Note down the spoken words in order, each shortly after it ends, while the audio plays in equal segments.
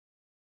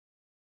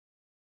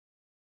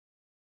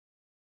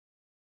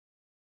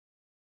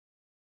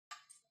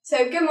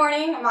So good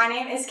morning, my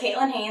name is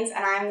Kaitlin Haines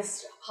and I'm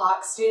the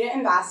Hawk Student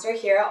Ambassador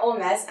here at Ole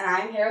Miss, and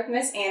I'm here with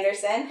Miss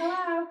Anderson.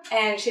 Hello.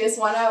 And she is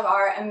one of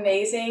our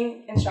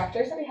amazing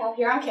instructors that we have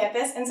here on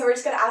campus, and so we're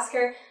just going to ask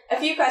her a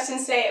few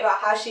questions today about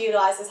how she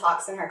utilizes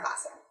Hawks in her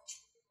classroom.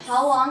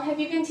 How long have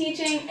you been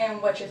teaching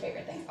and what's your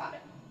favorite thing about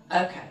it?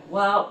 Okay,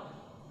 well,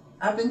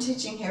 I've been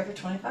teaching here for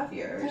 25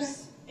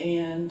 years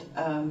and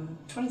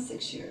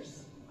 26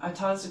 years. I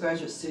taught as a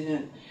graduate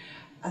student.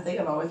 I think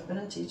I've always been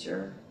a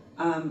teacher.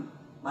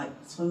 Like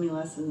swimming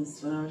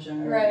lessons when I was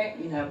younger, right?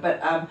 You know,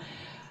 but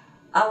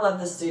I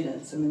love the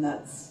students. I mean,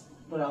 that's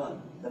what I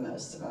love the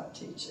most about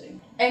teaching.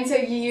 And so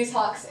you use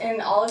Hawks in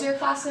all of your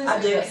classes?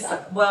 I do.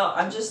 Well,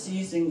 I'm just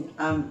using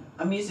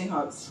I'm using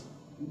Hawks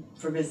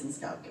for business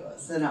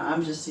calculus, and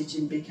I'm just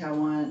teaching BCal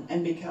 1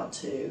 and BCal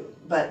 2.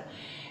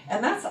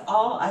 And that's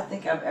all I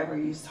think I've ever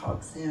used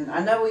Hawks in.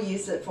 I know we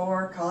use it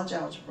for college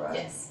algebra.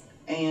 Yes.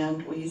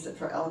 And we use it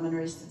for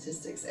elementary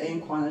statistics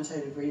and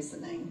quantitative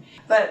reasoning.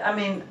 But I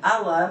mean,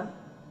 I love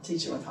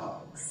teaching with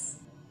Hawks.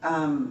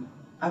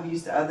 I've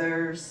used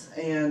others,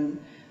 and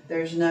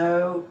there's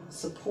no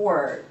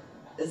support.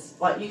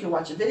 It's like you can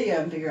watch a video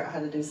and figure out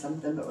how to do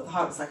something, but with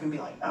Hawks I can be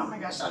like, oh my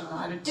gosh, I don't know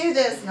how to do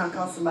this, and I'll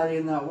call somebody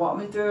and they'll walk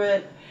me through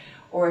it.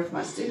 Or if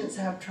my students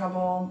have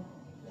trouble,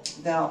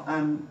 they'll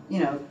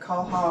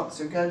call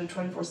Hawks or go to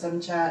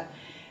 24/7 chat,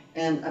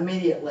 and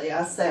immediately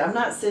I say, I'm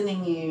not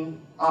sending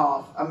you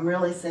off, I'm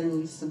really sending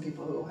you some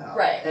people who will help.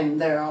 Right.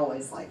 And they're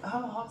always like, oh,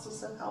 Hawks was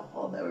so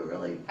helpful. They were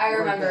really I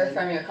remember good.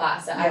 from your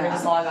class that I would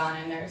just log on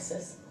and there's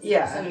just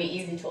so many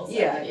easy tools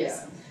that you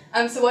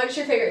use. So what's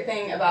your favorite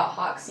thing about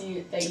Hawks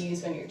that you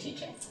use when you're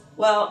teaching?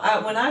 Well,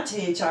 when I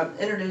teach, I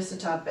introduce a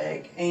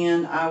topic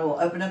and I will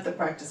open up the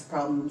practice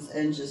problems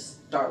and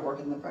just start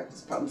working the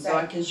practice problems. So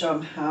I can show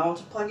them how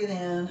to plug it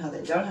in, how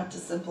they don't have to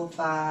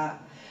simplify,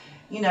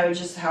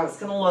 just how it's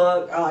going to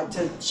look. I like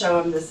to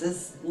show them this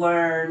is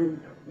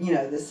learn,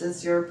 this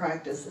is your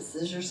practice, this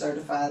is your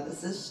certified,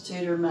 this is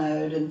tutor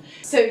mode. And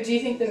so do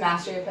you think the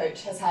mastery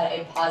approach has had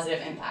a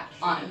positive impact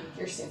on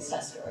your students'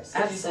 test scores?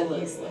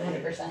 Absolutely. You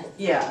said 100%.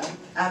 Yeah,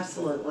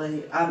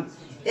 absolutely.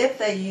 If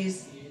they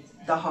use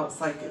the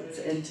Hawks like it's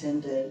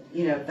intended,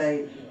 if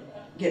they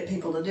get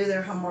people to do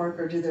their homework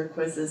or do their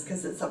quizzes,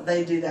 because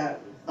they do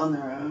that on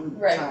their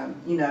own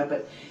time,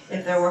 but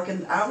if they're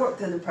working, I work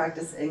through the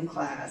practice in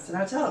class, and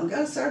I tell them,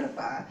 go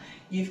certify.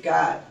 You've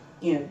got,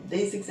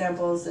 these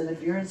examples, and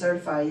if you're in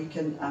certify, you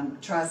can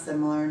try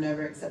similar,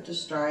 never accept a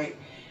strike,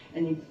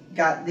 and you've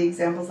got the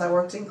examples I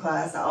worked in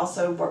class. I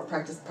also work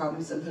practice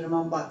problems and put them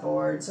on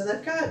Blackboard, so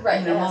they've got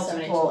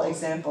multiple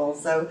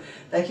examples, so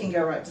they can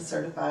go right to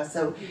certify,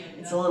 so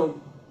it's a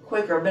little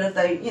quicker. But if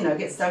they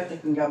get stuck, they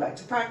can go back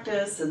to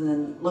practice and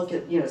then look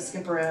at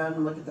skip around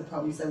and look at the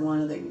problems they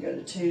wanted. They can go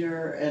to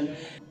tutor, and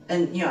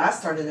I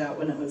started out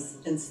when it was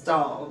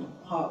installed.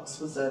 Hawks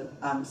was a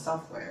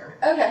software.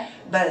 Okay.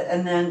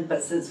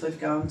 But since we've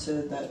gone to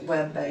the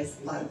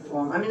web-based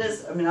platform, I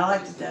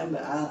like it then,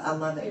 but I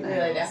love it now.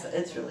 Really do. So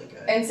it's really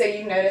good. And so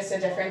you've noticed a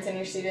difference in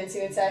your students,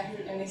 you would say,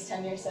 in these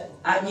 10 years?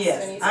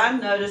 Yes,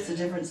 I've noticed a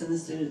difference in the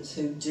students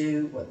who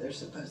do what they're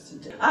supposed to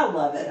do. I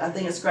love it. I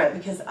think it's great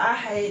because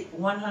I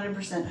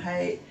 100%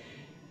 hate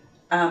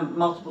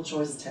multiple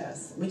choice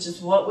tests, which is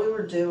what we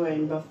were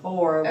doing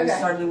before we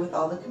started with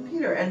all the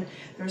computer. And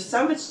there was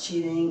so much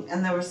cheating,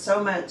 and there was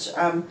so much,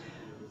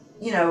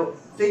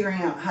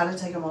 figuring out how to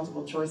take a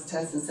multiple choice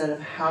test instead of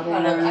how to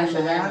learn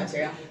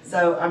material.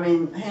 So,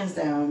 hands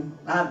down,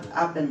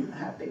 I've been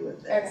happy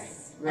with this. Okay.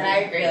 Really. And I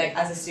agree,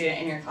 as a student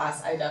in your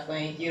class, I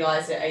definitely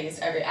utilized it. I used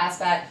every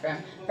aspect from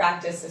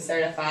practice to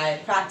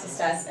certified practice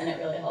tests, and it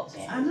really helped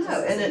me. I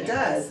know, and it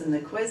does. And the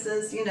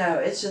quizzes,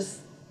 it's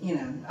just,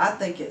 I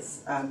think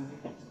it's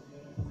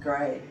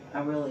great.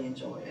 I really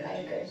enjoy it. I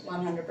agree,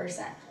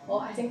 100%. Well,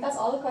 I think that's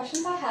all the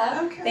questions I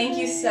have. Okay. Thank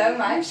you so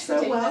much for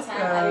taking the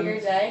time out of your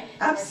day.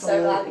 Absolutely.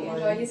 We're so glad that you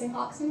enjoy using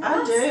Hawks in your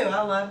class. I do.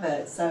 I love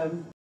it.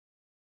 So.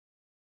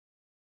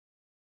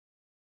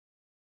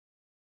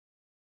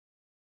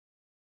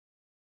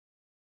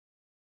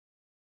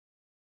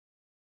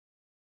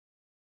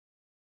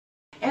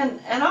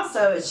 And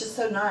also, it's just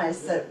so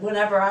nice that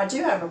whenever I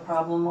do have a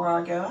problem where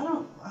I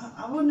go,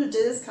 I want to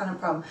do this kind of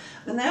problem,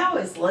 and they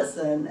always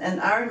listen. And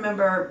I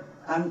remember,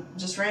 I'm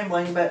just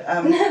rambling, but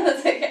That's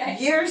okay.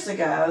 Years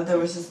ago there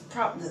was this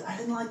problem. I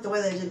didn't like the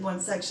way they did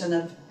one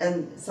section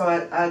and so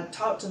I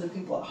talked to the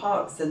people at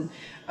Hawks, and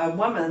a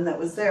woman that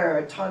was there,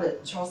 I taught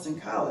at Charleston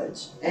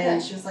College,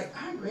 and she was like,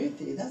 I agree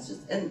with you. That's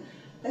just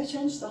they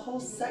changed the whole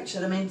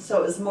section.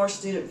 So it was more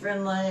student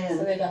friendly, and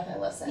so they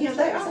definitely listen.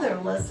 They're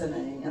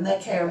listening, and they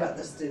care about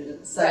the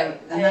students. So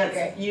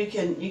you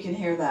can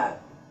hear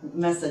that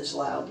message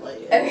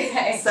loudly.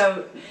 Okay.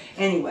 So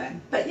anyway,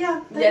 but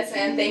yeah. Yes,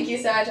 ma'am. Thank you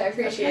so much. I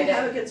appreciate it.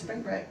 Have a good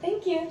spring break.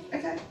 Thank you.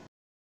 Okay.